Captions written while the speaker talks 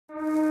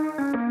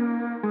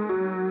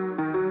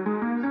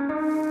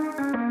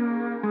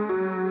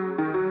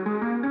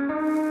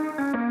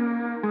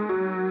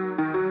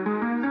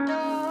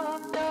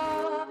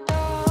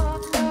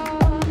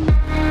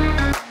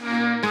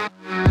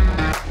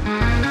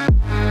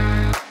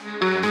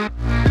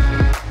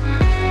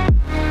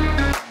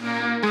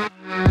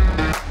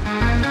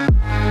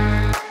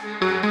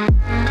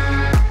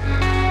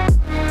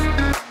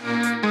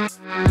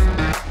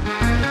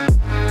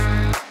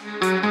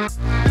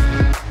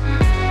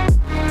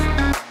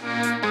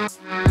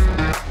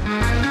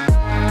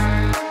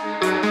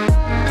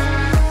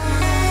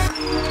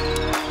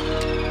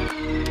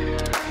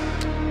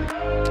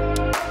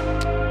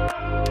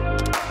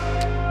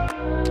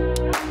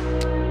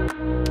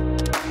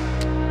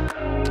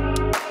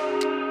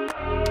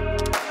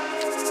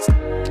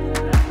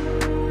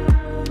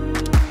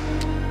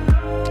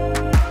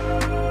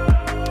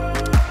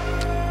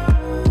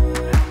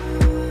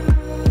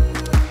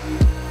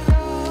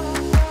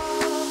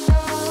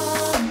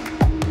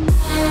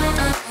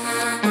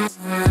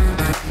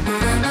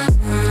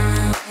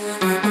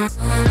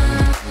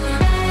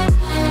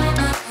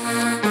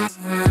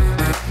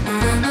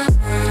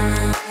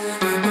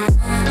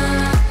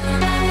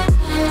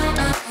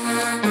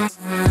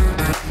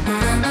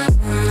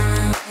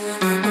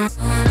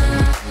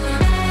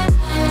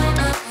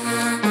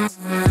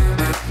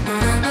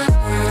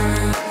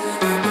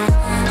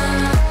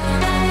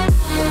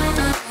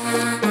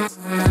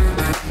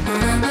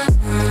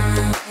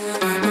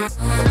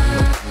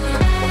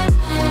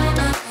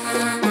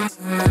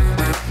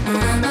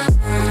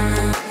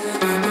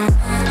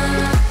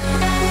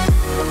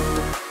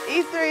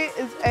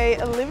Is a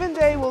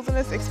 11-day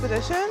wilderness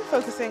expedition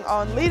focusing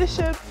on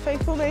leadership,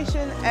 faith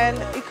formation and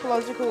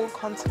ecological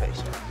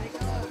conservation.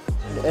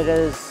 It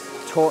has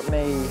taught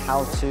me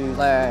how to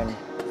learn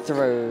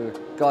through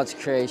God's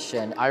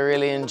creation. I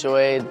really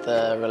enjoyed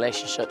the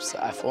relationships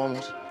that I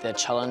formed, the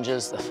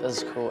challenges, the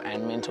physical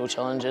and mental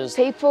challenges.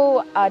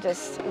 People are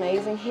just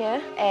amazing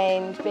here,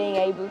 and being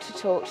able to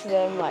talk to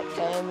them like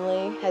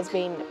family has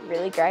been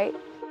really great.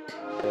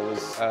 It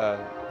was a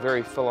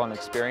very full-on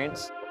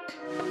experience.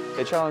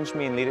 It challenged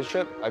me in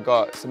leadership. I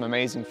got some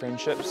amazing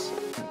friendships.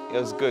 It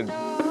was good.